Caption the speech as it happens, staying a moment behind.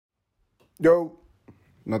Yo,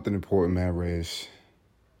 nothing important, man, Reyes.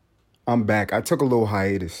 I'm back. I took a little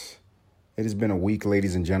hiatus. It has been a week,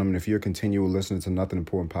 ladies and gentlemen. If you're a continual listener to Nothing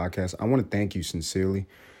Important Podcast, I want to thank you sincerely.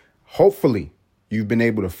 Hopefully, you've been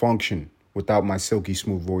able to function without my silky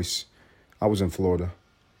smooth voice. I was in Florida.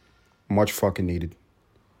 Much fucking needed.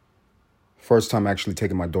 First time actually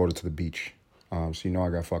taking my daughter to the beach. So you know I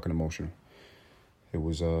got fucking emotional. It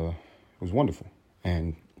was wonderful.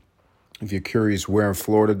 And if you're curious, where in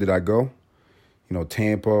Florida did I go? You know,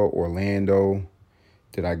 Tampa, Orlando.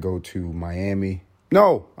 Did I go to Miami?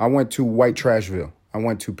 No, I went to White Trashville. I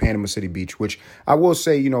went to Panama City Beach, which I will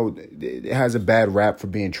say, you know, it has a bad rap for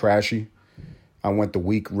being trashy. I went the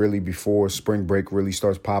week really before spring break really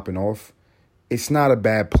starts popping off. It's not a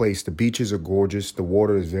bad place. The beaches are gorgeous. The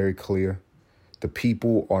water is very clear. The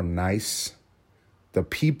people are nice. The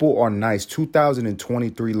people are nice.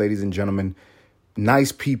 2023, ladies and gentlemen,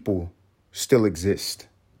 nice people still exist.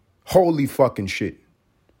 Holy fucking shit.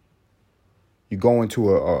 You go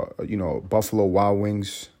into a Buffalo Wild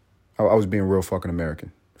Wings. I was being real fucking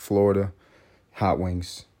American. Florida, hot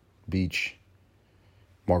wings, beach,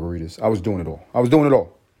 margaritas. I was doing it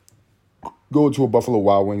all. Go to a Buffalo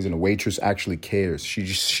Wild Wings and the waitress actually cares. She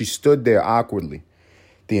stood there awkwardly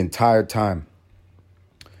the entire time.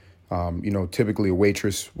 Typically a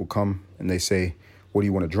waitress will come and they say, "What do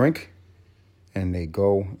you want to drink?" And they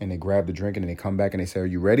go and they grab the drink and then they come back and they say, "Are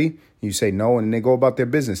you ready?" And you say no, and then they go about their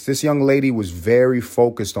business. This young lady was very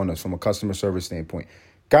focused on us from a customer service standpoint.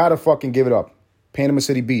 Gotta fucking give it up. Panama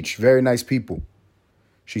City Beach, very nice people.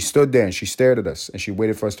 She stood there and she stared at us and she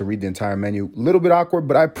waited for us to read the entire menu. A little bit awkward,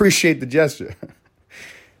 but I appreciate the gesture.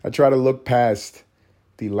 I try to look past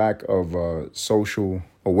the lack of social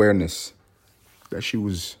awareness that she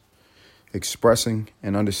was expressing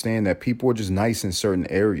and understand that people are just nice in certain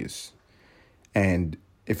areas. And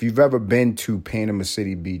if you've ever been to Panama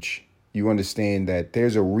City Beach, you understand that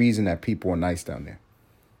there's a reason that people are nice down there.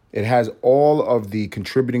 It has all of the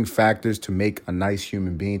contributing factors to make a nice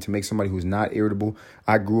human being, to make somebody who's not irritable.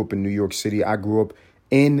 I grew up in New York City. I grew up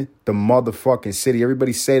in the motherfucking city.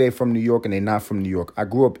 Everybody say they're from New York and they're not from New York. I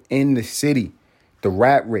grew up in the city. The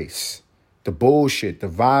rat race, the bullshit, the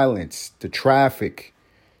violence, the traffic,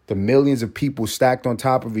 the millions of people stacked on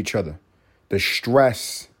top of each other, the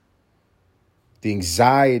stress, the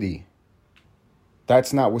anxiety.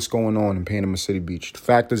 That's not what's going on in Panama City Beach. The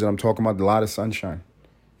fact is that I'm talking about a lot of sunshine.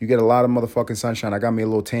 You get a lot of motherfucking sunshine. I got me a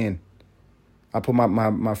little tan. I put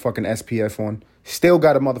my fucking SPF on. Still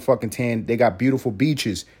got a motherfucking tan. They got beautiful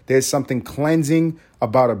beaches. There's something cleansing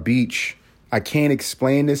about a beach. I can't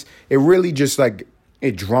explain this. It really just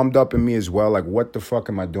it drummed up in me as well. Like, what the fuck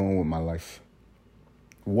am I doing with my life?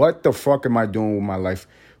 What the fuck am I doing with my life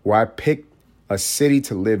where I picked a city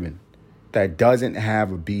to live in that doesn't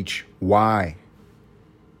have a beach? Why?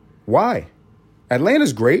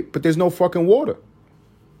 Atlanta's great, but there's no fucking water.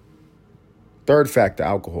 Third factor,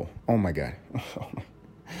 alcohol. Oh my God.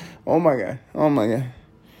 Oh my God.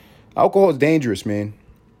 Alcohol is dangerous, man.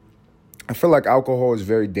 I feel like alcohol is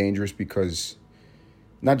very dangerous because,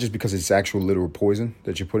 not just because it's actual literal poison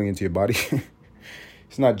that you're putting into your body.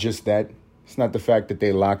 It's not just that. It's not the fact that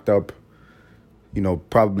they locked up,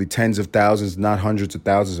 probably tens of thousands, not hundreds of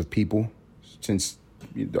thousands of people since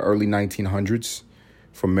the early 1900s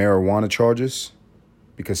for marijuana charges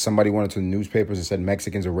because somebody went into the newspapers and said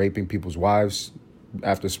Mexicans are raping people's wives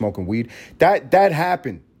after smoking weed. That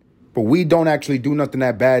happened, but weed don't actually do nothing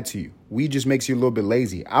that bad to you. Weed just makes you a little bit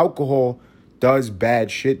lazy. Alcohol does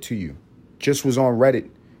bad shit to you. Just was on Reddit.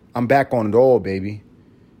 I'm back on it all, baby.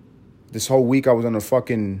 This whole week I was on a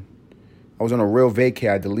real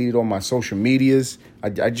vacay. I deleted all my social medias. I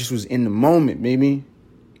just was in the moment, baby.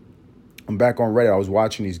 I'm back on Reddit. I was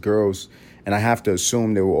watching these girls, and I have to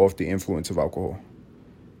assume they were off the influence of alcohol.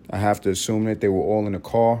 I have to assume that they were all in a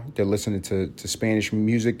car. They're listening to Spanish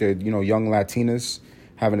music. They're, young Latinas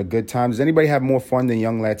having a good time. Does anybody have more fun than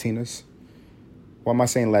young Latinas? Why am I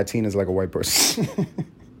saying Latinas like a white person?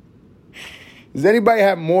 Does anybody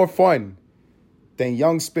have more fun than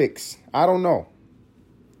young Spics? I don't know.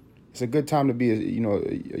 It's a good time to be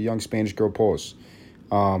a young Spanish girl, pause.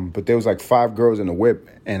 But there was 5 girls in the whip,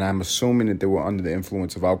 and I'm assuming that they were under the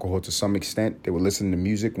influence of alcohol to some extent. They were listening to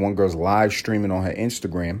music. One girl's live streaming on her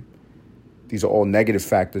Instagram. These are all negative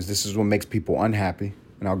factors. This is what makes people unhappy.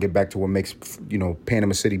 And I'll get back to what makes,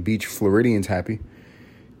 Panama City Beach Floridians happy.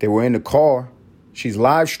 They were in the car. She's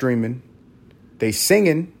live streaming. They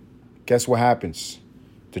singing. Guess what happens?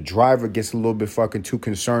 The driver gets a little bit fucking too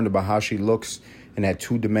concerned about how she looks in that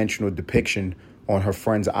two-dimensional depiction on her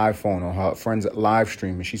friend's iPhone, on her friend's live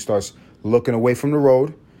stream. And she starts looking away from the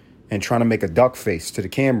road and trying to make a duck face to the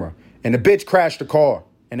camera. And the bitch crashed the car.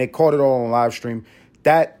 And they caught it all on live stream.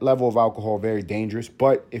 That level of alcohol, very dangerous.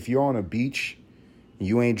 But if you're on a beach,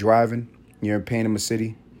 you ain't driving, you're in Panama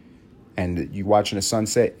City, and you watching the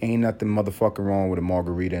sunset, ain't nothing motherfucking wrong with a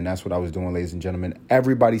margarita. And that's what I was doing, ladies and gentlemen.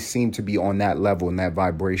 Everybody seemed to be on that level and that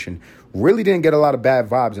vibration. Really didn't get a lot of bad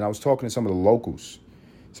vibes. And I was talking to some of the locals,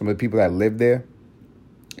 some of the people that live there,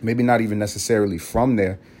 maybe not even necessarily from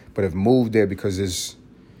there, but have moved there because there's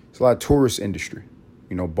a lot of tourist industry.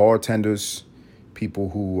 You know, bartenders, people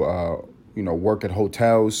who, work at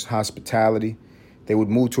hotels, hospitality. They would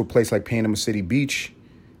move to a place like Panama City Beach,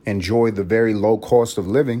 enjoy the very low cost of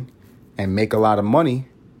living, and make a lot of money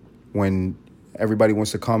when everybody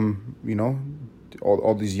wants to come,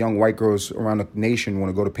 all these young white girls around the nation want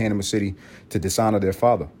to go to Panama City to dishonor their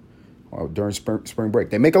father during spring break.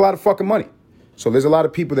 They make a lot of fucking money. So there's a lot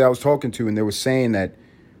of people that I was talking to, and they were saying that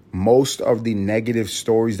most of the negative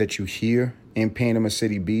stories that you hear in Panama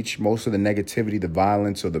City Beach, most of the negativity, the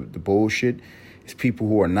violence, or the bullshit, is people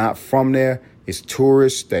who are not from there. It's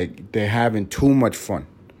tourists. They're having too much fun.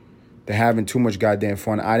 They're having too much goddamn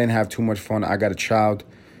fun. I didn't have too much fun. I got a child.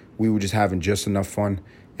 We were just having just enough fun,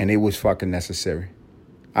 and it was fucking necessary.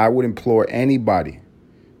 I would implore anybody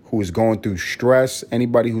who is going through stress,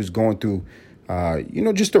 anybody who's going through,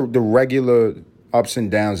 just the regular ups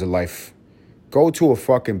and downs of life, go to a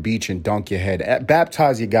fucking beach and dunk your head.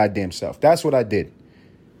 Baptize your goddamn self. That's what I did.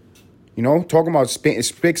 Talking about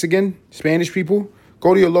Spix again, Spanish people,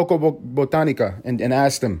 go to your local botanica and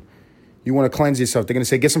ask them, you want to cleanse yourself. They're going to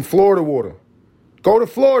say, get some Florida water. Go to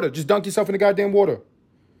Florida. Just dunk yourself in the goddamn water.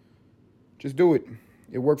 Just do it.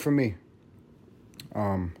 It worked for me.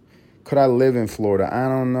 Could I live in Florida? I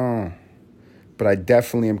don't know. But I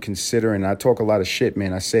definitely am considering. I talk a lot of shit,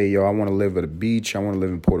 man. I say, I want to live at a beach. I want to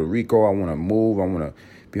live in Puerto Rico. I want to move. I want to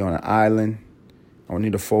be on an island. I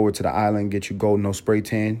need to forward to the island, get you gold, no spray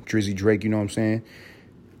tan. Drizzy Drake, you know what I'm saying?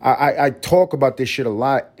 I talk about this shit a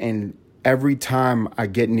lot, and every time I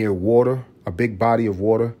get near water, a big body of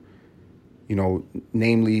water,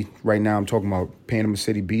 namely right now I'm talking about Panama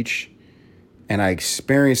City Beach, and I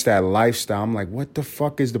experience that lifestyle, I'm like, what the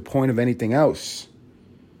fuck is the point of anything else?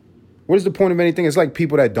 What is the point of anything? It's like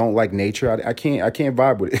people that don't like nature. I can't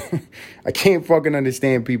vibe with it. I can't fucking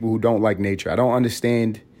understand people who don't like nature. I don't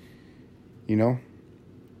understand, I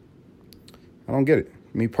don't get it.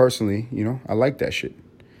 Me personally, I like that shit.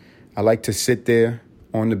 I like to sit there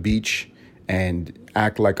on the beach and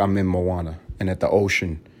act like I'm in Moana and that the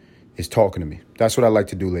ocean is talking to me. That's what I like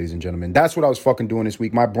to do, ladies and gentlemen. That's what I was fucking doing this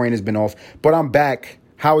week. My brain has been off, but I'm back.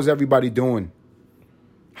 How is everybody doing?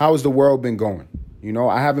 How has the world been going?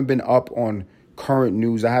 I haven't been up on current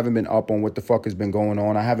news. I haven't been up on what the fuck has been going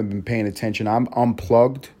on. I haven't been paying attention. I'm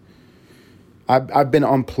unplugged. I've been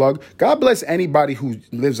unplugged. God bless anybody who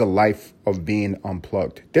lives a life of being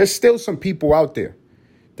unplugged. There's still some people out there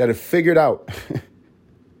that have figured out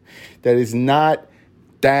that it's not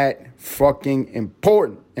that fucking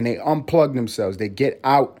important, and they unplug themselves. They get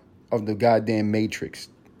out of the goddamn matrix.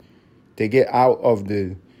 They get out of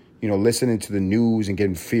the, listening to the news and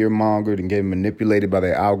getting fear-mongered and getting manipulated by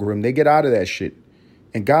their algorithm. They get out of that shit.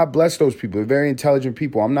 And God bless those people. They're very intelligent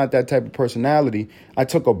people. I'm not that type of personality. I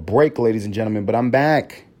took a break, ladies and gentlemen, but I'm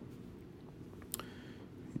back.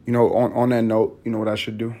 On that note, you know what I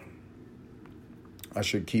should do? I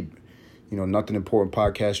should keep, Nothing Important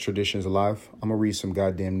podcast traditions alive. I'm going to read some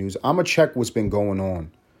goddamn news. I'm going to check what's been going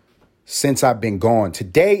on since I've been gone.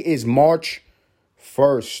 Today is March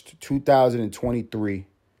 1st, 2023.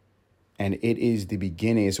 And it is the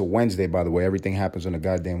beginning. It's a Wednesday, by the way. Everything happens on a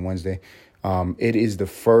goddamn Wednesday. It is the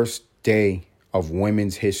first day of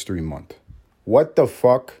Women's History Month. What the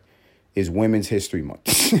fuck is Women's History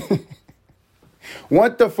Month?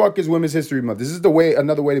 What the fuck is Women's History Month? This is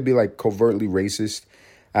another way to be like covertly racist.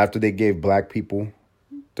 After they gave black people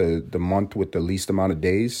the month with the least amount of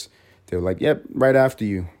days, they were like, yep, right after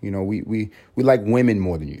you. We like women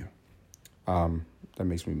more than you. That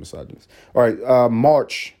makes me misogynist. All right,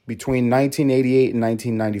 March, between 1988 and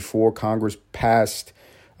 1994, Congress passed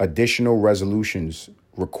additional resolutions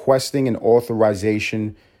requesting and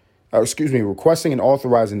authorizing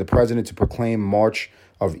the president to proclaim March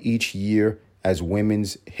of each year as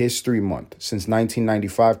Women's History Month. Since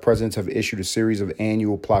 1995, presidents have issued a series of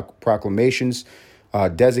annual proclamations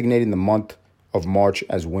designating the month of March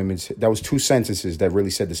as Women's. That was two sentences that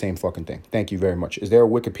really said the same fucking thing. Thank you very much. Is there a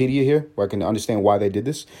Wikipedia here where I can understand why they did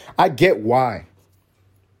this? I get why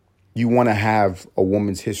you want to have a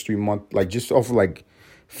Women's History Month, like just off of like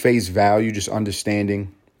face value, just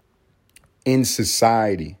understanding in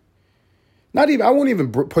society. I won't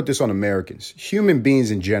even put this on Americans. Human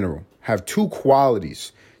beings in general have two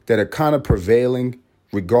qualities that are kind of prevailing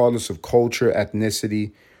regardless of culture,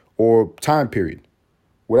 ethnicity, or time period.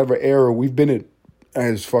 Whatever era we've been in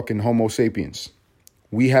as fucking Homo sapiens.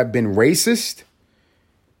 We have been racist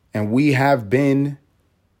and we have been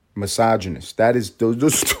misogynist. That is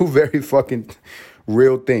those two very fucking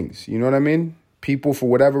real things. You know what I mean? People, for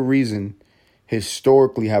whatever reason,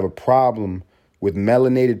 historically have a problem with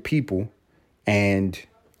melanated people and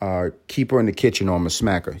keep her in the kitchen or I'm a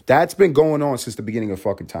smacker. That's been going on since the beginning of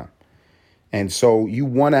fucking time. And so you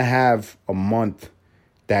want to have a month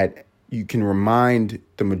that you can remind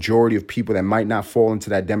the majority of people that might not fall into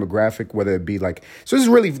that demographic, whether it be like, so this is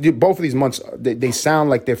really, both of these months, they sound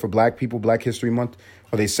like they're for black people, Black History Month,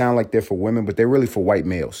 or they sound like they're for women, but they're really for white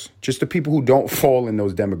males. Just the people who don't fall in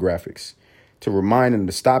those demographics, to remind them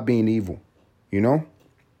to stop being evil, you know?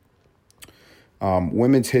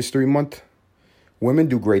 Women's History Month. Women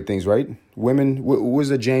do great things, right? Women, what was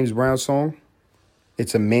the James Brown song?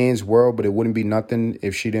 It's a man's world, but it wouldn't be nothing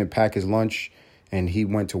if she didn't pack his lunch and he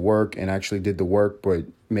went to work and actually did the work, but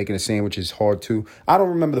making a sandwich is hard too. I don't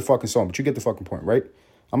remember the fucking song, but you get the fucking point, right?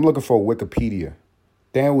 I'm looking for Wikipedia.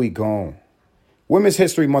 There we go. Women's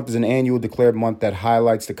History Month is an annual declared month that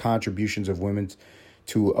highlights the contributions of women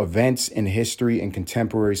to events in history and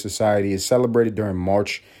contemporary society. It's celebrated during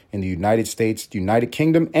March in the United States, the United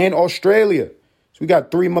Kingdom, and Australia. So we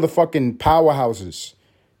got 3 motherfucking powerhouses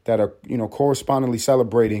that are, you know, correspondingly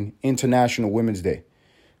celebrating International Women's Day.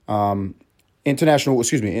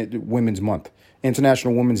 Women's Month.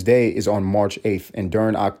 International Women's Day is on March 8th. And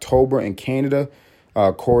during October in Canada,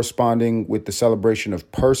 corresponding with the celebration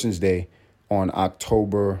of Persons Day on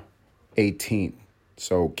October 18th.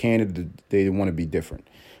 So Canada, they want to be different.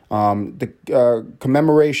 The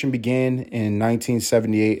commemoration began in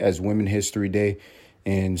 1978 as Women's History Day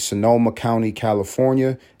in Sonoma County,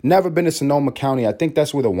 California. Never been to Sonoma County. I think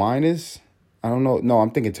that's where the wine is. I don't know. No, I'm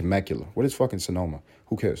thinking Temecula. What is fucking Sonoma?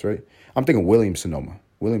 Who cares, right? I'm thinking Williams-Sonoma.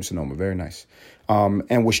 Williams-Sonoma, very nice.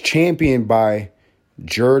 And was championed by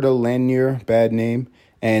Gerda Lanier, bad name,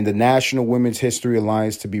 and the National Women's History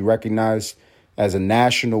Alliance to be recognized as a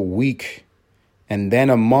national week and then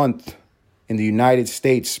a month in the United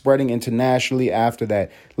States, spreading internationally after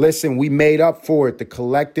that. Listen, we made up for it. The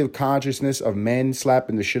collective consciousness of men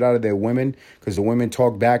slapping the shit out of their women because the women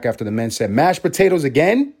talked back after the men said, mashed potatoes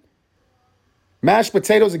again? Mashed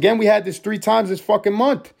potatoes again? We had this 3 times this fucking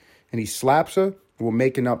month. And he slaps her. We're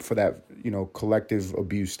making up for that, you know, collective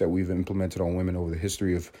abuse that we've implemented on women over the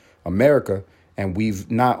history of America. And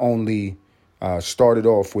we've not only started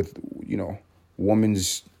off with, you know,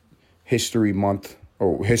 Women's History Month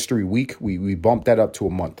or History Week, we bumped that up to a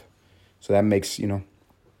month. So that makes, you know,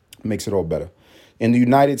 makes it all better. In the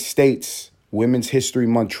United States, Women's History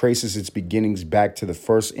Month traces its beginnings back to the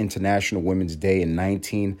first International Women's Day in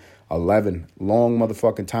 1911. Long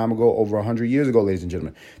motherfucking time ago, over 100 years ago, ladies and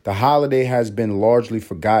gentlemen. The holiday has been largely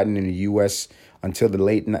forgotten in the U.S. until the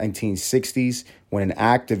late 1960s when an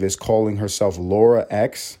activist calling herself Laura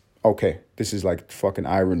X. Okay, this is like fucking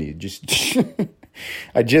irony. Just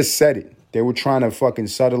I just said it. They were trying to fucking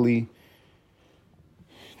subtly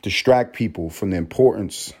distract people from the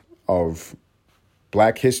importance of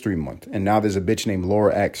Black History Month. And now there's a bitch named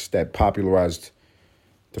Laura X that popularized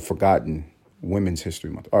the forgotten Women's History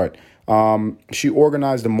Month. All right. She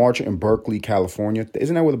organized the march in Berkeley, California.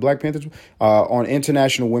 Isn't that where the Black Panthers were? On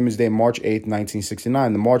International Women's Day, March 8th,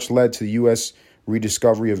 1969. The march led to the U.S.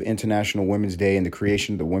 rediscovery of International Women's Day and the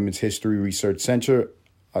creation of the Women's History Research Center,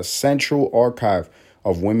 a central archive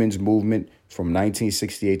of women's movement from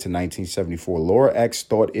 1968 to 1974. Laura X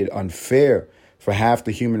thought it unfair for half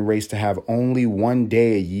the human race to have only one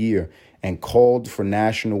day a year and called for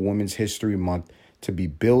National Women's History Month to be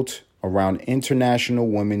built around International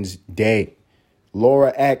Women's Day.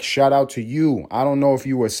 Laura X, shout out to you. I don't know if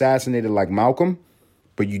you were assassinated like Malcolm,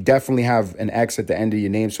 but you definitely have an X at the end of your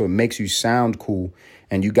name, so it makes you sound cool,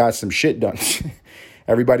 and you got some shit done.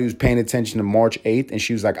 Everybody was paying attention to March 8th, and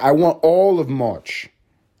she was like, I want all of March.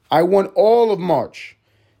 I want all of March.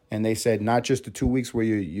 And they said, not just the 2 weeks where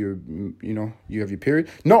you have your period.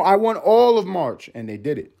 No, I want all of March. And they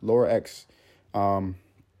did it. Laura X,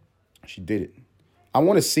 she did it. I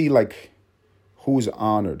want to see, like, who's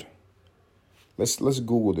honored. Let's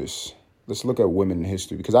Google this. Let's look at women in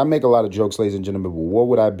history. Because I make a lot of jokes, ladies and gentlemen, but what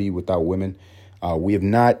would I be without women? We have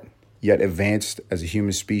not yet advanced as a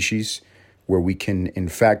human species where we can, in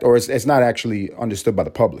fact, or it's not actually understood by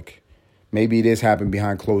the public. Maybe it is happening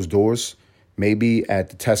behind closed doors. Maybe at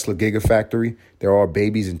the Tesla Gigafactory, there are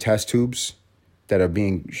babies in test tubes that are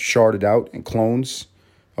being sharded out and clones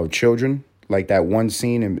of children. Like that one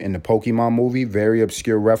scene in the Pokemon movie, very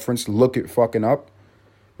obscure reference. Look it fucking up.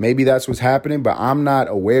 Maybe that's what's happening, but I'm not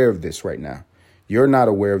aware of this right now. You're not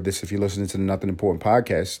aware of this if you're listening to the Nothing Important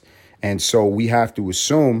podcast. And so we have to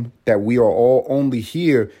assume that we are all only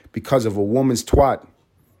here because of a woman's twat.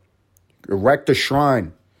 Erect a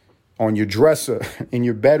shrine on your dresser, in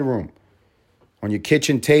your bedroom, on your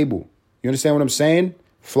kitchen table. You understand what I'm saying?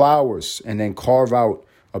 Flowers, and then carve out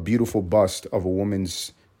a beautiful bust of a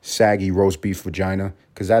woman's saggy roast beef vagina,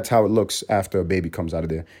 because that's how it looks after a baby comes out of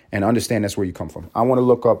there. And understand that's where you come from. I want to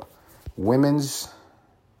look up Women's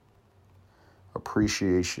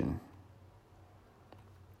Appreciation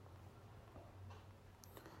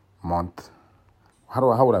Month.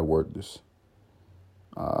 How would I word this?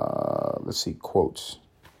 Let's see, quotes.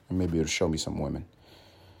 And maybe it'll show me some women.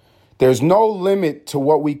 There's no limit to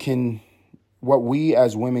what we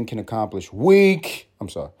as women can accomplish. I'm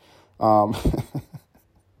sorry.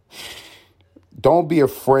 Don't be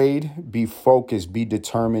afraid, be focused, be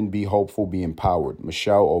determined, be hopeful, be empowered.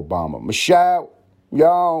 Michelle Obama. Michelle,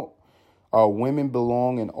 yo. Women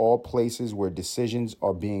belong in all places where decisions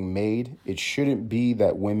are being made. It shouldn't be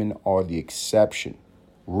that women are the exception.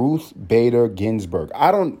 Ruth Bader Ginsburg.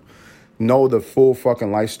 I don't know the full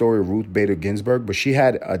fucking life story of Ruth Bader Ginsburg, but she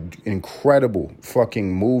had an incredible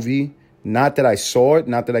fucking movie. Not that I saw it,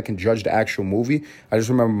 not that I can judge the actual movie. I just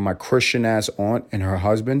remember my Christian ass aunt and her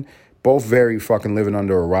husband, both very fucking living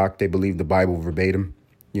under a rock. They believe the Bible verbatim.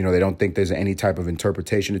 You know, they don't think there's any type of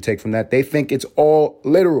interpretation to take from that. They think it's all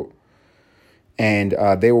literal. And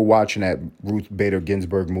they were watching that Ruth Bader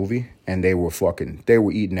Ginsburg movie, and they were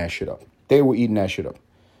eating that shit up. They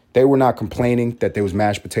were not complaining that there was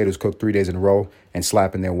mashed potatoes cooked 3 days in a row and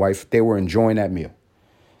slapping their wife. They were enjoying that meal.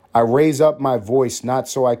 I raise up my voice, not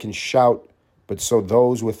so I can shout, but so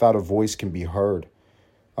those without a voice can be heard.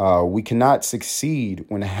 We cannot succeed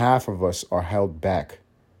when half of us are held back.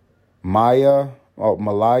 Malaya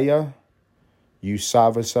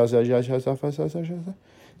Yousafzai.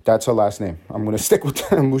 That's her last name. I'm going to stick with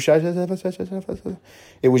that.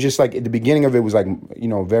 It was just like, at the beginning of it was like, you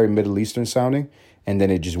know, very Middle Eastern sounding. And then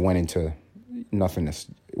it just went into nothingness.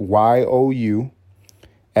 Yousafzai.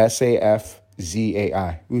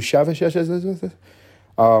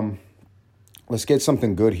 Let's get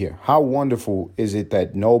something good here. How wonderful is it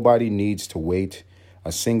that nobody needs to wait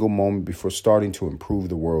a single moment before starting to improve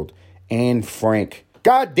the world? Anne Frank.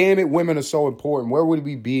 God damn it, women are so important. Where would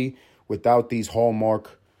we be without these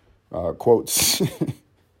hallmark quotes?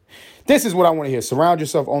 This is what I want to hear. Surround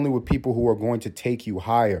yourself only with people who are going to take you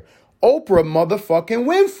higher. Oprah motherfucking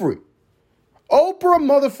Winfrey. Oprah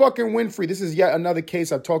motherfucking Winfrey. This is yet another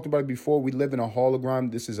case. I've talked about it before. We live in a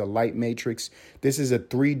hologram. This is a light matrix. This is a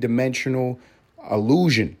three-dimensional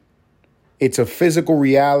illusion. It's a physical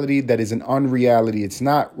reality that is an unreality. It's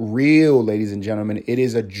not real, ladies and gentlemen. It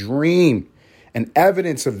is a dream. And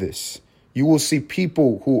evidence of this, you will see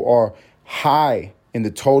people who are high in the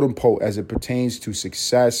totem pole as it pertains to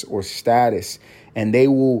success or status. And they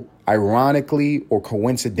will ironically or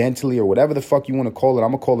coincidentally or whatever the fuck you want to call it,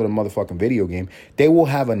 I'm going to call it a motherfucking video game. They will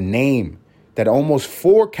have a name that almost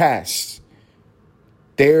forecasts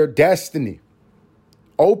their destiny.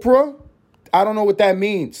 Oprah, I don't know what that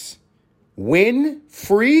means. Win?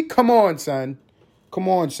 Free? Come on, son.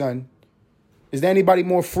 Is there anybody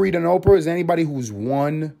more free than Oprah? Is there anybody who's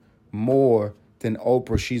won more than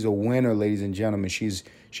Oprah? She's a winner, ladies and gentlemen. She's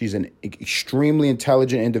an extremely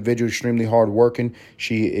intelligent individual, extremely hardworking.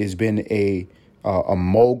 She has been a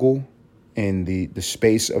mogul in the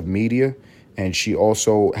space of media, and she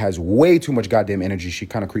also has way too much goddamn energy. She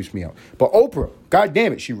kind of creeps me out. But Oprah,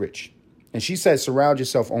 goddamn it, she rich. And she says, surround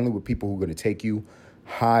yourself only with people who are going to take you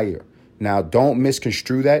higher. Now, don't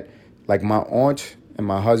misconstrue that. Like my aunt and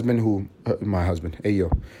my husband my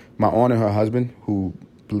aunt and her husband who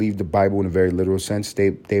believe the Bible in a very literal sense,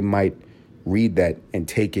 they might read that and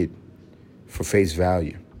take it for face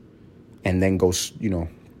value and then go,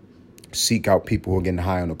 seek out people who are getting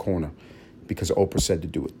high on the corner because Oprah said to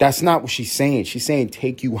do it. That's not what she's saying. She's saying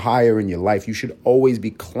take you higher in your life. You should always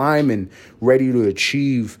be climbing, ready to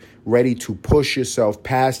achieve, ready to push yourself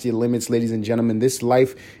past your limits, ladies and gentlemen. This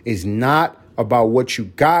life is not about what you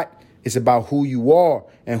got. It's about who you are.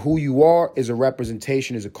 And who you are is a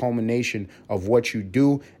representation, is a culmination of what you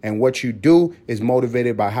do. And what you do is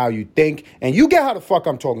motivated by how you think. And you get how the fuck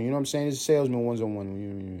I'm talking. You know what I'm saying? It's a salesman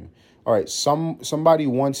 101. All right. Somebody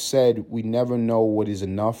once said, we never know what is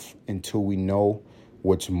enough until we know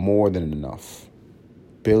what's more than enough.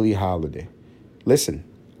 Billie Holiday. Listen,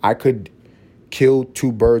 I could kill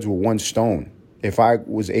two birds with one stone. If I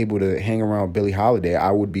was able to hang around Billie Holiday, I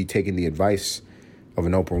would be taking the advice of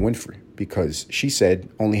an Oprah Winfrey, because she said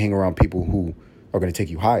only hang around people who are going to take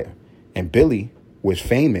you higher. And Billie was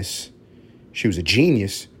famous. She was a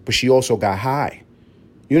genius, but she also got high.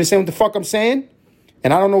 You understand what the fuck I'm saying?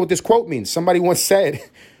 And I don't know what this quote means. Somebody once said,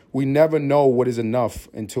 we never know what is enough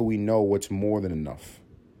until we know what's more than enough.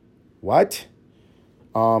 What?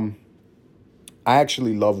 I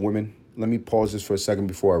actually love women. Let me pause this for a second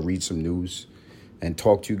before I read some news and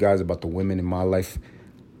talk to you guys about the women in my life.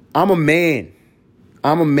 I'm a man.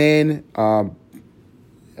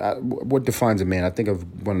 What defines a man? I think I've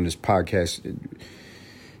went on this podcast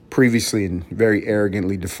previously and very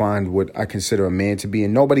arrogantly defined what I consider a man to be.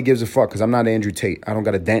 And nobody gives a fuck because I'm not Andrew Tate. I don't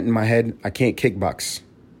got a dent in my head. I can't kickbox.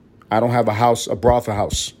 I don't have a brothel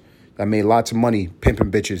house. I made lots of money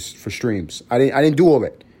pimping bitches for streams. I didn't do all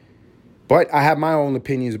that. But I have my own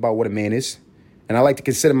opinions about what a man is. And I like to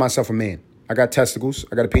consider myself a man. I got testicles.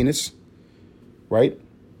 I got a penis. Right?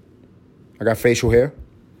 I got facial hair.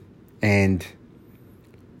 And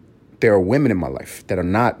there are women in my life that are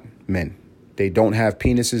not men. They don't have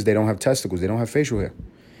penises. They don't have testicles. They don't have facial hair.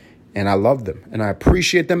 And I love them. And I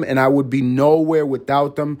appreciate them. And I would be nowhere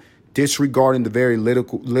without them, disregarding the very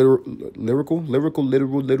lyrical. I don't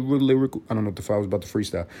know if I was about to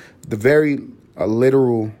freestyle. The very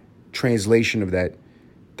literal translation of that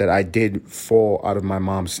I did fall out of my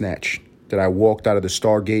mom's snatch. That I walked out of the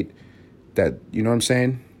Stargate. That, you know what I'm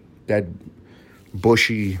saying? That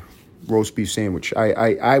bushy roast beef sandwich.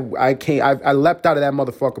 I leapt out of that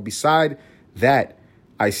motherfucker. Beside that,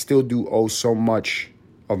 I still do owe so much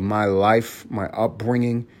of my life, my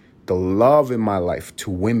upbringing, the love in my life to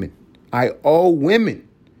women. I owe women.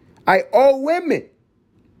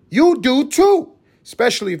 You do too.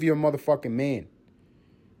 Especially if you're a motherfucking man.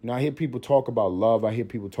 You know, I hear people talk about love. I hear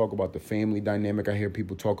people talk about the family dynamic. I hear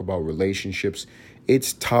people talk about relationships.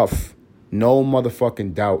 It's tough. No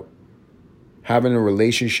motherfucking doubt. Having a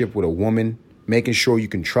relationship with a woman, making sure you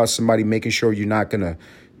can trust somebody, making sure you're not going to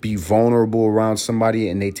be vulnerable around somebody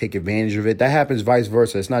and they take advantage of it. That happens vice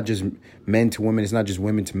versa. It's not just men to women. It's not just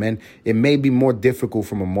women to men. It may be more difficult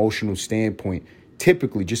from an emotional standpoint,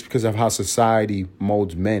 typically just because of how society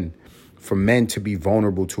molds men, for men to be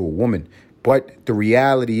vulnerable to a woman. But the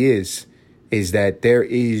reality is that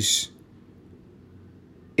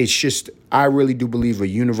it's just, I really do believe a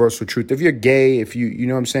universal truth. If you're gay, if you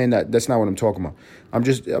know what I'm saying, that's not what I'm talking about. I'm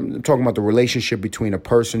talking about the relationship between a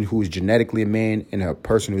person who is genetically a man and a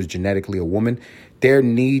person who is genetically a woman. There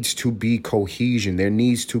needs to be cohesion. There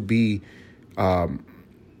needs to be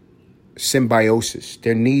symbiosis.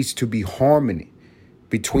 There needs to be harmony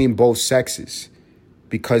between both sexes,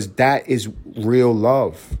 because that is real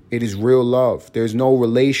love. It is real love. There's no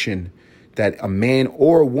relation that a man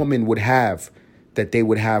or a woman would have that they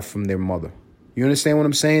would have from their mother. You understand what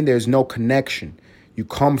I'm saying? There's no connection. You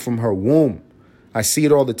come from her womb. I see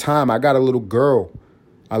it all the time. I got a little girl.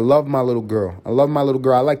 I love my little girl.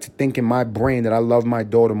 I like to think in my brain that I love my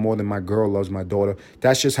daughter more than my girl loves my daughter.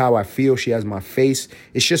 That's just how I feel. She has my face.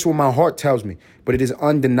 It's just what my heart tells me. But it is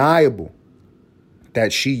undeniable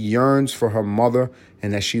that she yearns for her mother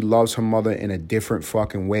and that she loves her mother in a different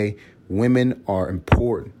fucking way. Women are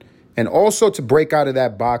important. And also to break out of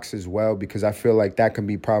that box as well, because I feel like that can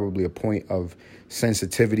be probably a point of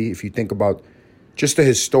sensitivity. If you think about just the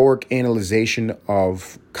historic analyzation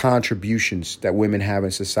of contributions that women have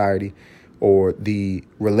in society, or the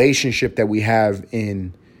relationship that we have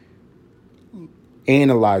in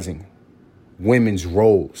analyzing women's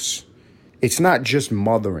roles. It's not just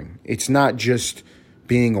mothering. It's not just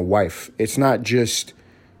being a wife. It's not just,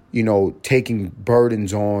 you know, taking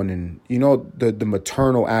burdens on and, you know, the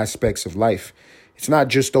maternal aspects of life. It's not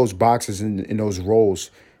just those boxes in those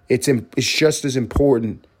roles. It's just as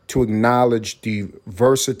important to acknowledge the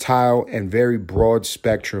versatile and very broad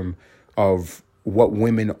spectrum of what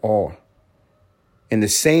women are. In the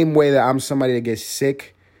same way that I'm somebody that gets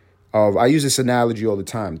sick of, I use this analogy all the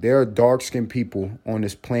time. There are dark-skinned people on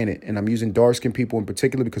this planet, and I'm using dark-skinned people in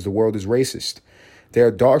particular because the world is racist. There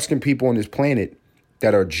are dark-skinned people on this planet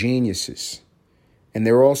that are geniuses. And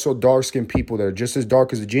there are also dark-skinned people that are just as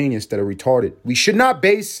dark as a genius that are retarded. We should not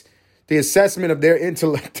base the assessment of their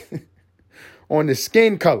intellect on the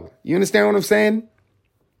skin color. You understand what I'm saying?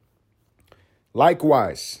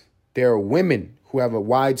 Likewise, there are women who have a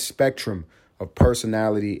wide spectrum of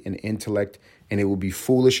personality and intellect, and it would be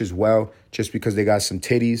foolish as well just because they got some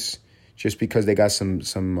titties, just because they got some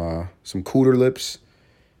cooter lips.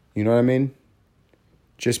 You know what I mean?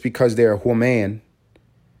 Just because they're a woman,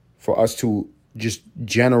 for us to just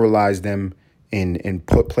generalize them and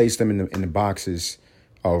place them in the boxes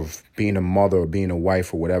of being a mother or being a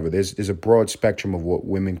wife or whatever. There's a broad spectrum of what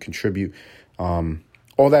women contribute.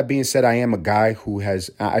 All that being said, I am a guy who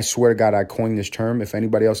has, I swear to God, I coined this term. If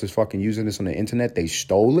anybody else is fucking using this on the internet, they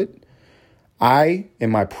stole it.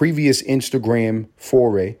 In my previous Instagram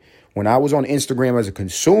foray, when I was on Instagram as a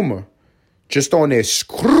consumer, Just on there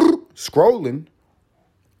scrolling,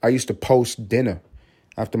 I used to post dinner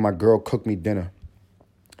after my girl cooked me dinner.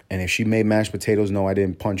 And if she made mashed potatoes, no, I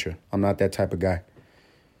didn't punch her. I'm not that type of guy.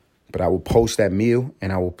 But I will post that meal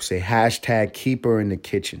and I will say hashtag keep her in the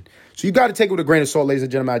kitchen. So you got to take it with a grain of salt, ladies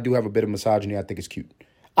and gentlemen. I do have a bit of misogyny. I think it's cute.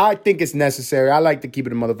 I think it's necessary. I like to keep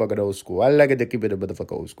it a motherfucker old school. I like it to keep it a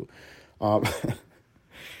motherfucker old school. I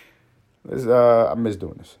miss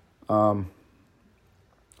doing this.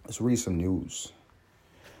 Let's read some news.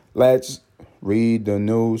 Let's read the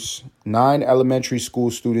news. 9 elementary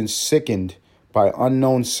school students sickened by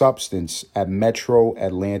unknown substance at Metro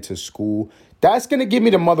Atlanta school. That's going to give me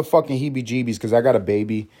the motherfucking heebie-jeebies because I got a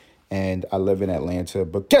baby and I live in Atlanta.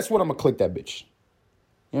 But guess what? I'm going to click that bitch. You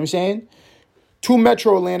know what I'm saying? 2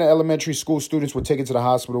 Metro Atlanta elementary school students were taken to the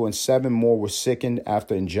hospital and 7 more were sickened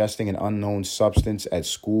after ingesting an unknown substance at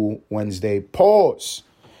school Wednesday. Pause.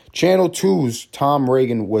 Channel 2's Tom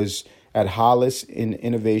Reagan was at Hollis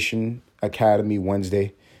Innovation Academy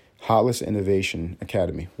Wednesday. Hollis Innovation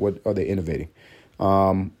Academy. What are they innovating?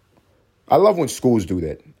 I love when schools do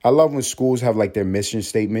that. I love when schools have like their mission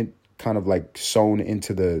statement kind of like sewn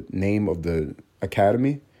into the name of the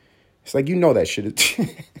academy. It's like, you know that shit.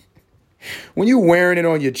 When you wearing it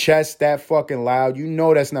on your chest that fucking loud, you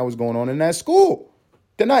know that's not what's going on in that school.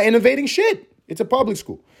 They're not innovating shit. It's a public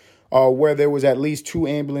school. Where there was at least 2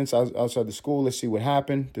 ambulances outside the school. Let's see what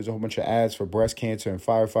happened. There's a whole bunch of ads for breast cancer and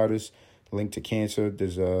firefighters linked to cancer.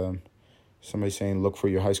 There's somebody saying, look for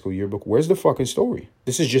your high school yearbook. Where's the fucking story?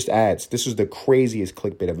 This is just ads. This is the craziest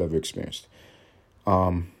clickbait I've ever experienced.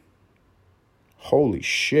 Holy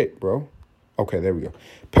shit, bro. Okay, there we go.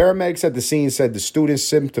 Paramedics at the scene said the students'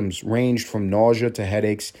 symptoms ranged from nausea to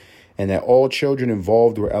headaches and that all children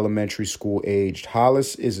involved were elementary school aged.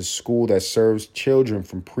 Hollis is a school that serves children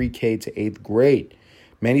from pre-K to 8th grade.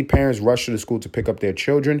 Many parents rush to the school to pick up their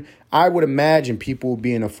children. I would imagine people will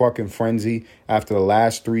be in a fucking frenzy after the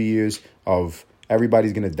last 3 years of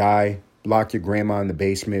everybody's going to die, lock your grandma in the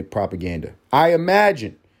basement propaganda. I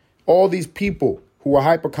imagine all these people who are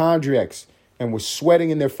hypochondriacs and were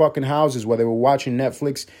sweating in their fucking houses while they were watching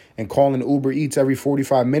Netflix and calling Uber Eats every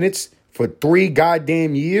 45 minutes for 3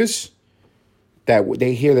 goddamn years, that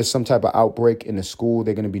they hear there's some type of outbreak in the school.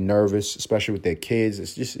 They're going to be nervous, especially with their kids.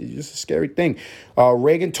 It's just a scary thing.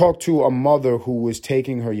 Reagan talked to a mother who was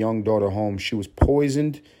taking her young daughter home. She was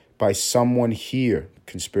poisoned by someone here,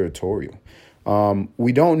 conspiratorial.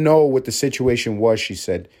 We don't know what the situation was, she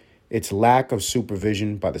said. It's lack of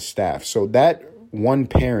supervision by the staff. So that one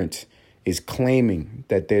parent is claiming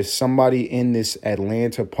that there's somebody in this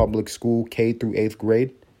Atlanta public school, K through 8th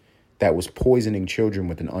grade, that was poisoning children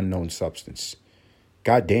with an unknown substance.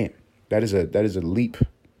 God damn. That is a leap.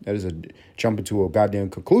 That is a jump into a goddamn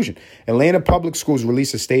conclusion. Atlanta Public Schools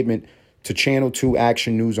released a statement to Channel 2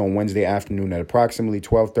 Action News on Wednesday afternoon at approximately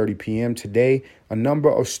 12:30 p.m. Today, a number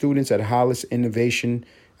of students at Hollis Innovation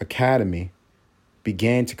Academy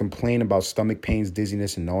began to complain about stomach pains,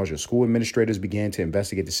 dizziness, and nausea. School administrators began to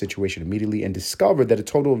investigate the situation immediately and discovered that a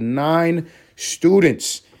total of 9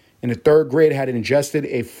 students in the 3rd grade had ingested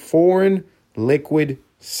a foreign liquid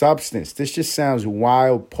substance. This just sounds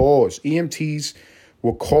wild. Pause. EMTs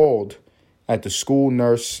were called at the school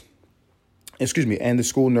nurse. And the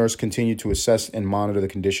school nurse continued to assess and monitor the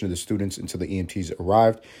condition of the students until the EMTs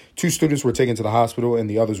arrived. 2 students were taken to the hospital and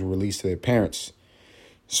the others were released to their parents.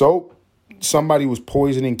 So somebody was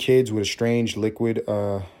poisoning kids with a strange liquid.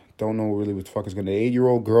 Don't know really what the fuck is going to. The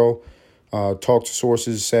 8-year-old girl talked to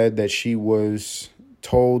sources, said that she was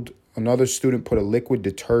told another student put a liquid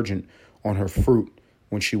detergent on her fruit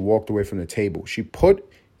when she walked away from the table. She put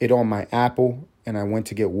it on my apple and I went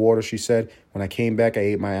to get water, she said. When I came back, I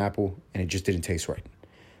ate my apple and it just didn't taste right.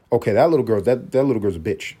 Okay, that little girl, that little girl's a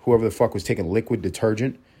bitch. Whoever the fuck was taking liquid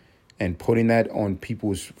detergent and putting that on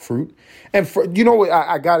people's fruit. And you know what,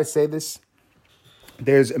 I got to say this.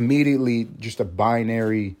 There's immediately just a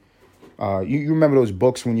binary. You remember those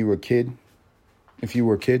books when you were a kid? If you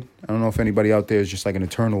were a kid, I don't know if anybody out there is just like an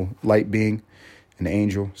eternal light being, an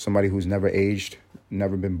angel, somebody who's never aged,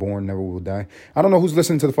 never been born, never will die. I don't know who's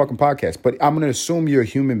listening to the fucking podcast, but I'm going to assume you're a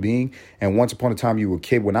human being. And once upon a time you were a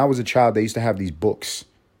kid. When I was a child, they used to have these books.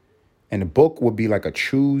 And the book would be like a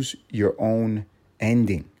choose your own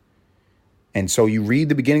ending. And so you read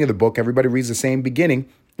the beginning of the book. Everybody reads the same beginning.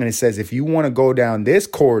 And it says, if you want to go down this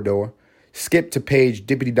corridor, skip to page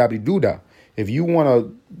dippity-doppity-doo-dah. If you want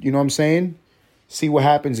to, you know what I'm saying? See what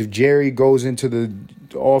happens if Jerry goes into the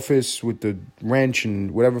office with the wrench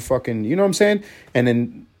and whatever fucking, you know what I'm saying? And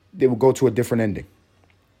then they will go to a different ending.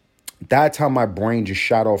 That's how my brain just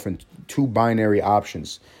shot off in 2 binary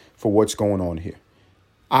options for what's going on here.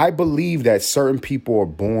 I believe that certain people are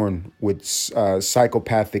born with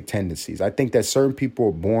psychopathic tendencies. I think that certain people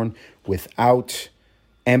are born without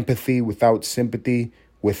empathy, without sympathy,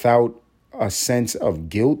 without a sense of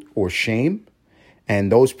guilt or shame. And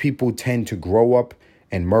those people tend to grow up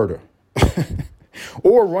and murder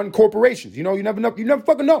or run corporations. You know, you never know. You never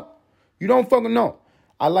fucking know. You don't fucking know.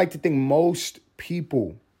 I like to think most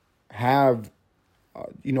people have,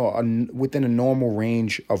 within a normal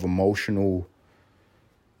range of emotional.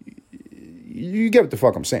 You get what the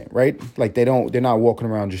fuck I'm saying, right? Like they're not walking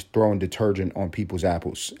around just throwing detergent on people's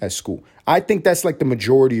apples at school. I think that's like the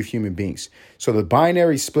majority of human beings. So the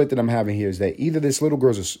binary split that I'm having here is that either this little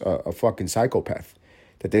girl's a fucking psychopath,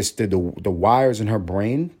 that the wires in her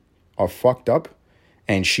brain are fucked up,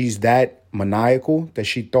 and she's that maniacal that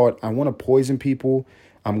she thought, I want to poison people.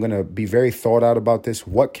 I'm going to be very thought out about this.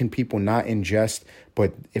 What can people not ingest?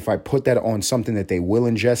 But if I put that on something that they will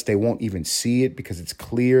ingest, they won't even see it because it's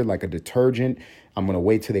clear like a detergent. I'm going to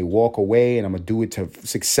wait till they walk away, and I'm going to do it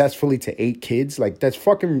successfully to 8 kids. Like that's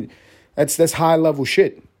high level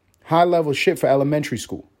shit. High level shit for elementary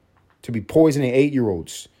school. To be poisoning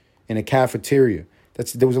 8-year-olds in a cafeteria.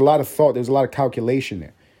 There was a lot of thought. There was a lot of calculation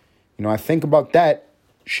there. You know, I think about that.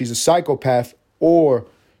 She's a psychopath or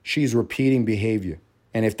she's repeating behavior.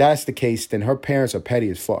 And if that's the case, then her parents are petty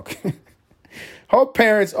as fuck. Her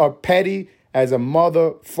parents are petty as a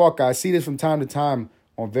motherfucker. I see this from time to time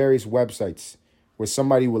on various websites where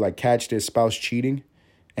somebody will like catch their spouse cheating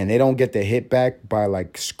and they don't get the hit back by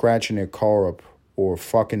like scratching their car up or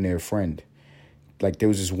fucking their friend. Like there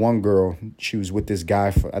was this one girl, she was with this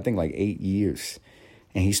guy for I think like 8 years,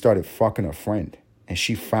 and he started fucking her friend, and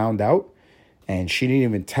she found out, and she didn't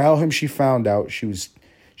even tell him she found out.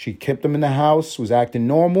 She kept him in the house, was acting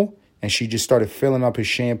normal, and she just started filling up his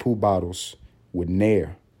shampoo bottles with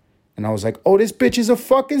Nair. And I was like, oh, this bitch is a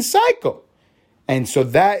fucking psycho. And so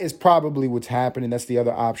that is probably what's happening. That's the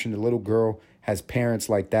other option. The little girl has parents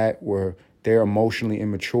like that where they're emotionally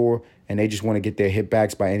immature and they just want to get their hit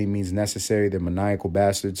backs by any means necessary. They're maniacal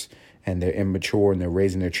bastards and they're immature and they're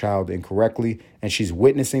raising their child incorrectly. And she's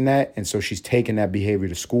witnessing that. And so she's taking that behavior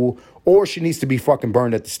to school, or she needs to be fucking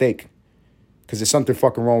burned at the stake because there's something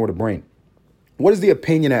fucking wrong with her brain. What is the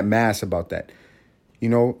opinion at mass about that? You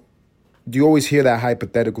know, do you always hear that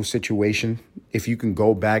hypothetical situation? If you can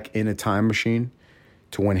go back in a time machine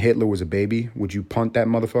to when Hitler was a baby, would you punt that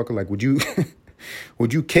motherfucker? Like, would you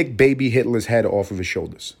would you kick baby Hitler's head off of his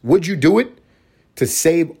shoulders? Would you do it to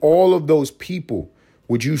save all of those people?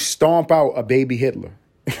 Would you stomp out a baby Hitler?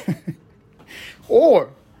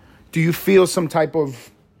 Or do you feel some type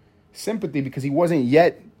of sympathy because he wasn't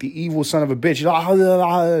yet the evil son of a bitch?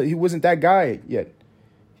 He wasn't that guy yet.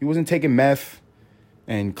 He wasn't taking meth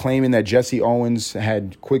and claiming that Jesse Owens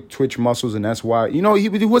had quick twitch muscles and that's why, you know, he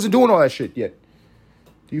wasn't doing all that shit yet.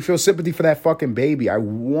 Do you feel sympathy for that fucking baby? I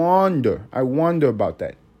wonder about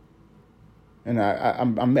that. And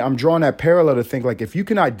I'm drawing that parallel to think like if you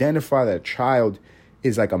can identify that child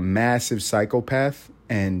is like a massive psychopath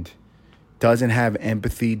and doesn't have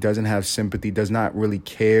empathy, doesn't have sympathy, does not really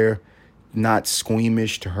care, not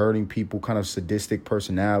squeamish to hurting people, kind of sadistic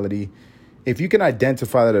personality. If you can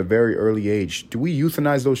identify that at a very early age, do we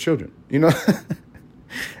euthanize those children? You know,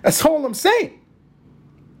 that's all I'm saying.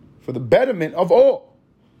 For the betterment of all.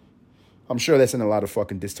 I'm sure that's in a lot of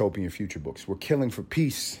fucking dystopian future books. We're killing for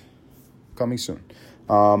peace. Coming soon.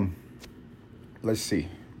 Let's see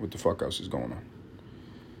what the fuck else is going on.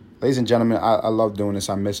 Ladies and gentlemen, I love doing this.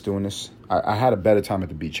 I miss doing this. I had a better time at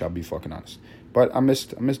the beach, I'll be fucking honest. But I miss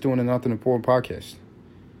doing a Nothing Important podcast.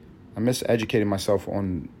 I miss educating myself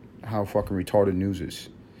on how fucking retarded news is.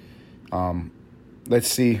 Let's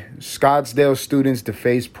see. Scottsdale students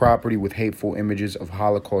deface property with hateful images of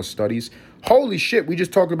Holocaust studies. Holy shit, we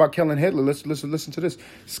just talked about killing Hitler. Let's listen to this.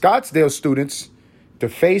 Scottsdale students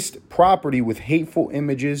defaced property with hateful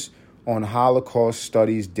images on Holocaust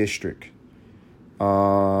Studies District.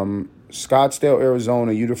 Scottsdale,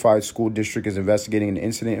 Arizona Unified School District is investigating an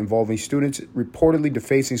incident involving students reportedly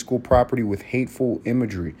defacing school property with hateful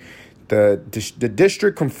imagery. The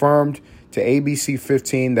district confirmed to ABC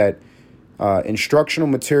 15 that instructional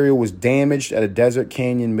material was damaged at a Desert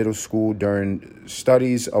Canyon Middle School during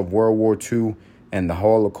studies of World War II and the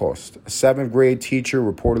Holocaust. A 7th grade teacher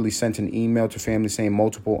reportedly sent an email to families saying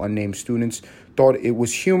multiple unnamed students thought it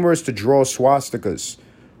was humorous to draw swastikas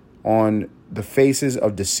on the faces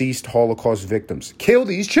of deceased Holocaust victims. Kill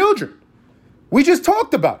these children. We just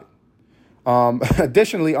talked about it.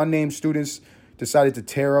 Additionally, unnamed students decided to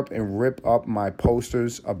tear up and rip up my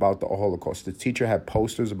posters about the Holocaust. The teacher had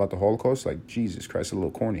posters about the Holocaust. Like, Jesus Christ, a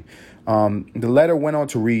little corny. The letter went on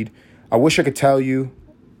to read, I wish I could tell you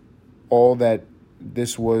all that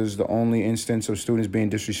this was the only instance of students being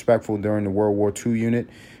disrespectful during the World War II unit,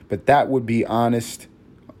 but that wouldn't be honest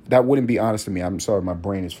to me. I'm sorry, my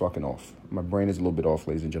brain is fucking off. My brain is a little bit off,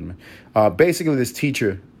 ladies and gentlemen. Basically, this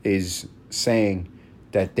teacher is saying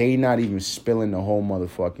that they not even spilling the whole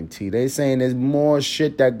motherfucking tea. They saying there's more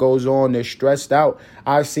shit that goes on. They're stressed out.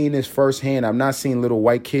 I've seen this firsthand. I've not seen little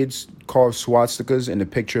white kids carve swastikas in the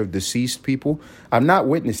picture of deceased people. I've not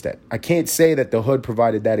witnessed that. I can't say that the hood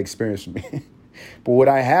provided that experience for me. But what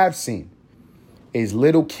I have seen is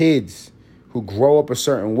little kids who grow up a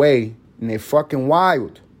certain way and they're fucking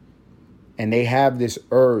wild. And they have this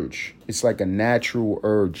urge. It's like a natural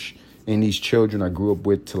urge in these children I grew up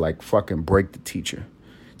with to like fucking break the teacher.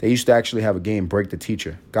 They used to actually have a game, Break the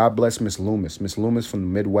Teacher. God bless Miss Loomis. Miss Loomis from the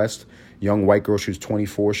Midwest, young white girl. She was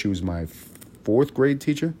 24. She was my fourth grade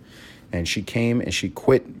teacher. And she came and she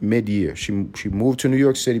quit mid-year. She moved to New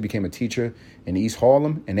York City, became a teacher in East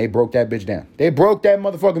Harlem, and they broke that bitch down. They broke that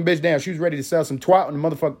motherfucking bitch down. She was ready to sell some twat on the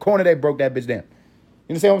motherfucking corner. They broke that bitch down.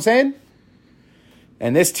 You understand what I'm saying?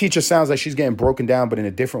 And this teacher sounds like she's getting broken down, but in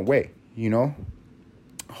a different way, you know?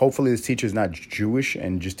 Hopefully this teacher is not Jewish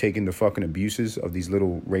and just taking the fucking abuses of these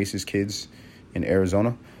little racist kids in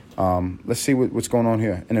Arizona. Let's see what's going on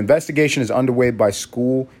here. An investigation is underway by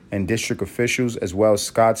school and district officials, as well as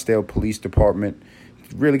Scottsdale Police Department.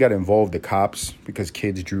 Really got to involve the cops because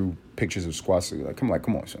kids drew pictures of squastikas. Come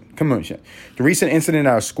on, son. The recent incident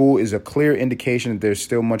at our school is a clear indication that there's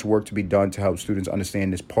still much work to be done to help students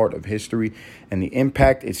understand this part of history and the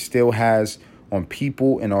impact it still has on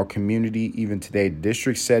people in our community even today. The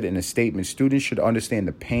district said in a statement, students should understand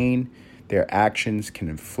the pain their actions can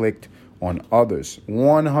inflict on others.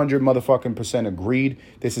 100 motherfucking percent agreed.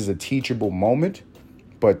 This is a teachable moment,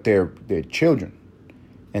 but they're children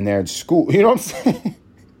and they're at school. You know what I'm saying?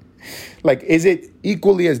 Like, is it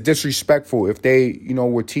equally as disrespectful if they,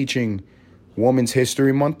 were teaching Women's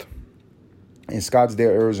History Month in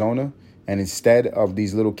Scottsdale, Arizona, and instead of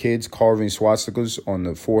these little kids carving swastikas on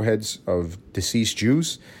the foreheads of deceased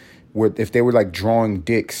Jews, if they were like drawing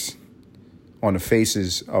dicks on the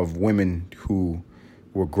faces of women who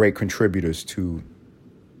were great contributors to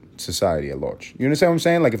society at large? You understand what I'm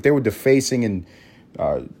saying? Like if they were defacing and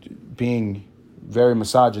being very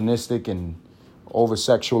misogynistic and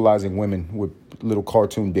over-sexualizing women with little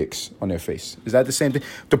cartoon dicks on their face. Is that the same thing?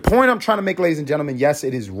 The point I'm trying to make, ladies and gentlemen, yes,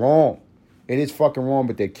 it is wrong. It is fucking wrong,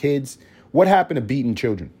 but they're kids. What happened to beating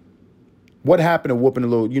children? What happened to whooping a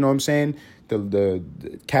little, you know what I'm saying? The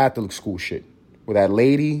Catholic school shit. With that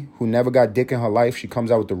lady who never got dick in her life, she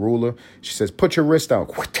comes out with the ruler. She says, put your wrist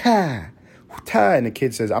out. And the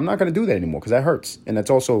kid says, I'm not going to do that anymore because that hurts. And that's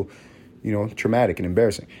also, traumatic and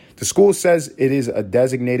embarrassing. The school says it is a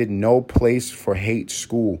designated no place for hate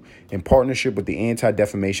school in partnership with the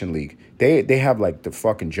Anti-Defamation League. They have like the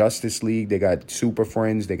fucking Justice League. They got Super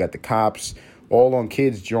Friends. They got the cops, all on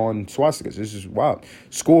kids drawing swastikas. This is wild.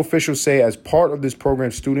 School officials say as part of this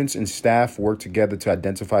program, students and staff work together to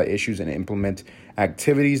identify issues and implement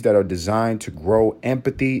activities that are designed to grow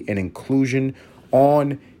empathy and inclusion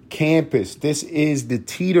on campus. This is the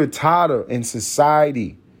teeter-totter in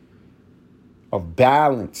society of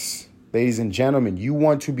balance. Ladies and gentlemen, you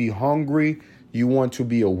want to be hungry, you want to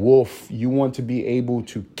be a wolf, you want to be able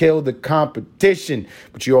to kill the competition,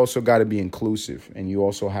 but you also got to be inclusive and you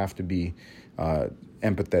also have to be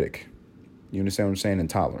empathetic. You understand what I'm saying? And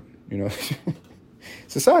tolerant,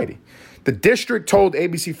 Society. The district told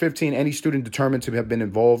ABC 15 any student determined to have been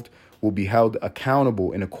involved will be held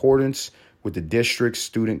accountable in accordance with the district's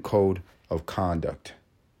student code of conduct.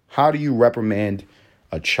 How do you reprimand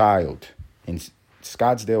a child in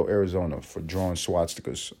Scottsdale, Arizona for drawing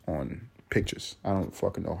swastikas on pictures? I don't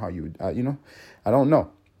fucking know how you would, I don't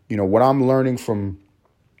know. What I'm learning from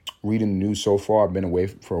reading the news so far, I've been away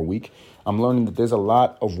for a week. I'm learning that there's a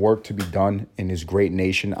lot of work to be done in this great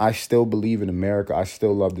nation. I still believe in America. I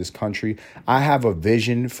still love this country. I have a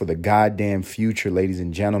vision for the goddamn future, ladies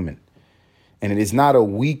and gentlemen. And it is not a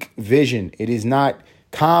weak vision. It is not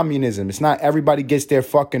communism. It's not everybody gets their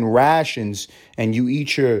fucking rations and you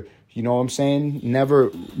eat your,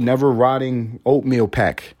 never rotting oatmeal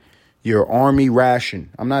pack, your army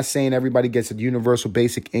ration. I'm not saying everybody gets a universal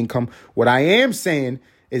basic income. What I am saying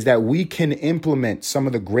is that we can implement some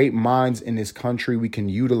of the great minds in this country. We can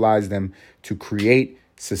utilize them to recreate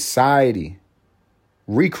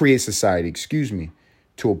society,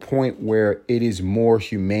 to a point where it is more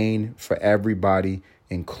humane for everybody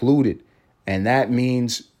included. And that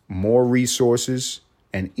means more resources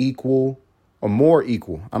and more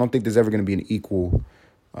equal. I don't think there's ever going to be an equal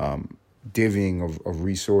divvying of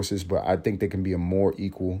resources, but I think there can be a more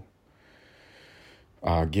equal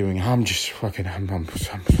I'm just fucking, I'm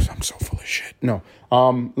so full of shit. No,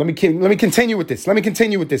 let me continue with this.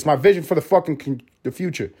 My vision for the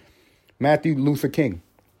future. Matthew Luther King.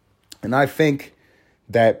 And I think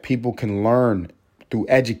that people can learn through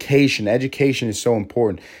education. Education is so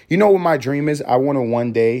important. You know what my dream is? I want to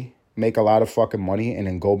one day make a lot of fucking money and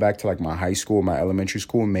then go back to like my high school, my elementary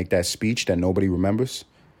school, and make that speech that nobody remembers.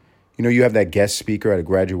 You know, you have that guest speaker at a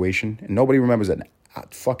graduation and nobody remembers a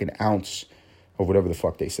fucking ounce of whatever the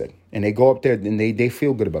fuck they said. And they go up there and they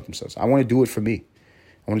feel good about themselves. I want to do it for me.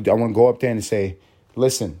 I want to go up there and say,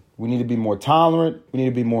 listen, we need to be more tolerant. We need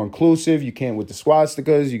to be more inclusive. You can't with the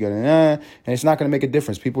swastikas. You gotta, and it's not going to make a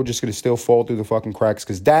difference. People are just going to still fall through the fucking cracks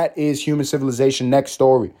because that is human civilization. Next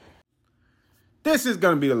story. This is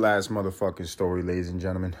going to be the last motherfucking story, ladies and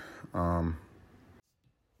gentlemen. I'm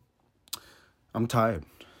tired.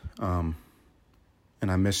 And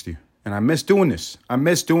I missed you. And I miss doing this. And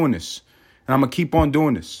I'm going to keep on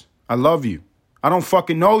doing this. I love you. I don't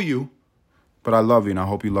fucking know you. But I love you, and I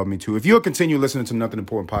hope you love me too. If you'll continue listening to Nothing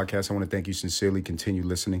Important Podcast, I want to thank you sincerely. Continue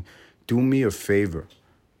listening. Do me a favor.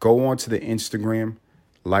 Go on to the Instagram,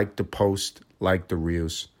 like the post, like the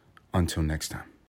reels. Until next time.